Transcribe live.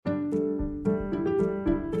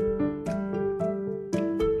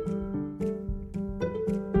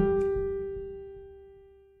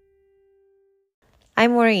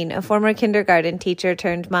I'm Maureen, a former kindergarten teacher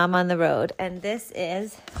turned mom on the road, and this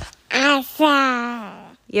is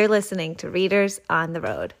Astra. You're listening to Readers on the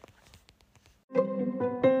Road.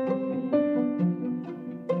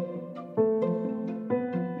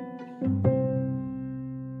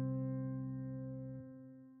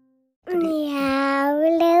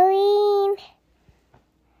 Meowl-o-ween.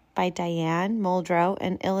 By Diane Muldrow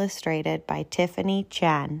and illustrated by Tiffany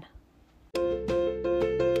Chen.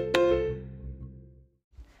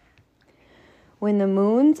 When the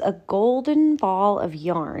moon's a golden ball of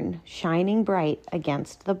yarn shining bright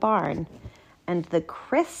against the barn, and the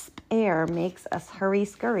crisp air makes us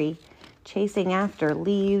hurry-scurry, chasing after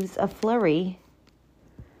leaves a flurry.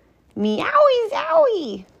 Meowie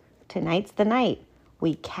zowie! Tonight's the night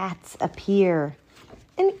we cats appear,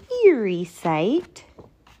 an eerie sight.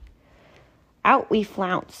 Out we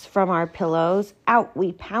flounce from our pillows, out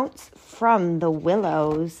we pounce from the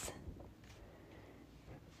willows.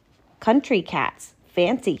 Country cats,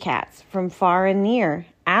 fancy cats from far and near,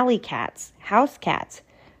 alley cats, house cats,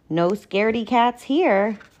 no scaredy cats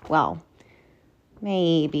here. Well,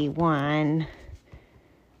 maybe one.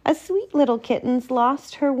 A sweet little kitten's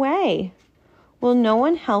lost her way. Will no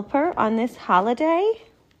one help her on this holiday?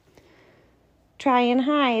 Try and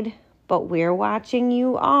hide, but we're watching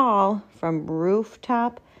you all from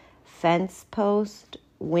rooftop, fence post,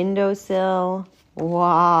 windowsill,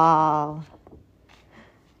 wall.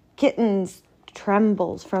 Kittens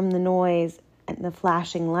trembles from the noise and the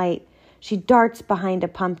flashing light. She darts behind a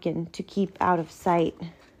pumpkin to keep out of sight.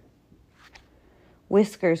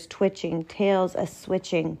 Whiskers twitching, tails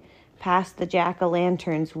a-switching, past the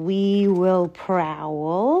jack-o'-lanterns we will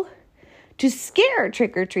prowl to scare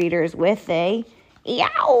trick-or-treaters with a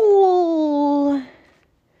yowl.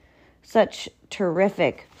 Such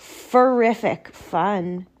terrific, furrific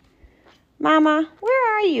fun. Mama,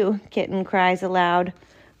 where are you? Kitten cries aloud.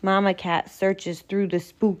 Mama cat searches through the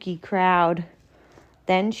spooky crowd.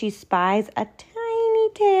 Then she spies a tiny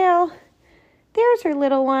tail. There's her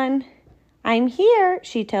little one. I'm here,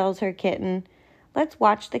 she tells her kitten. Let's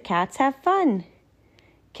watch the cats have fun.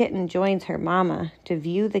 Kitten joins her mama to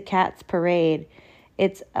view the cats' parade.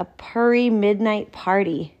 It's a purry midnight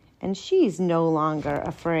party, and she's no longer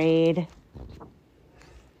afraid.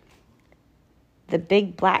 The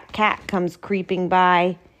big black cat comes creeping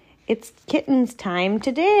by. It's Kitten's time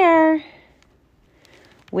to dare.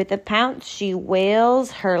 With a pounce, she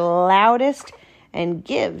wails her loudest and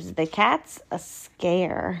gives the cats a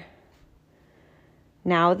scare.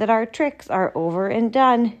 Now that our tricks are over and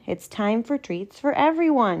done, it's time for treats for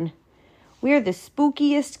everyone. We're the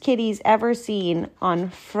spookiest kitties ever seen on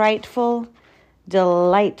frightful,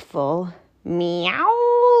 delightful Meowl-o-ween.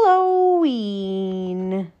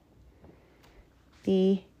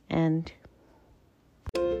 The end.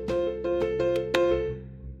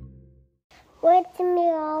 What's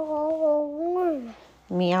Meowl-o-ween?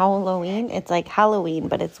 Meowl-o-ween? It's like Halloween,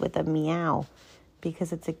 but it's with a meow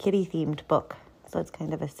because it's a kitty-themed book. So it's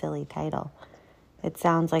kind of a silly title. It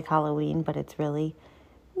sounds like Halloween, but it's really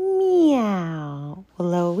Meowl-o-ween.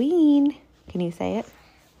 Can you say it?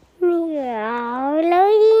 Meowl-o-ween.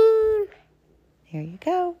 There you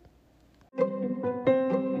go.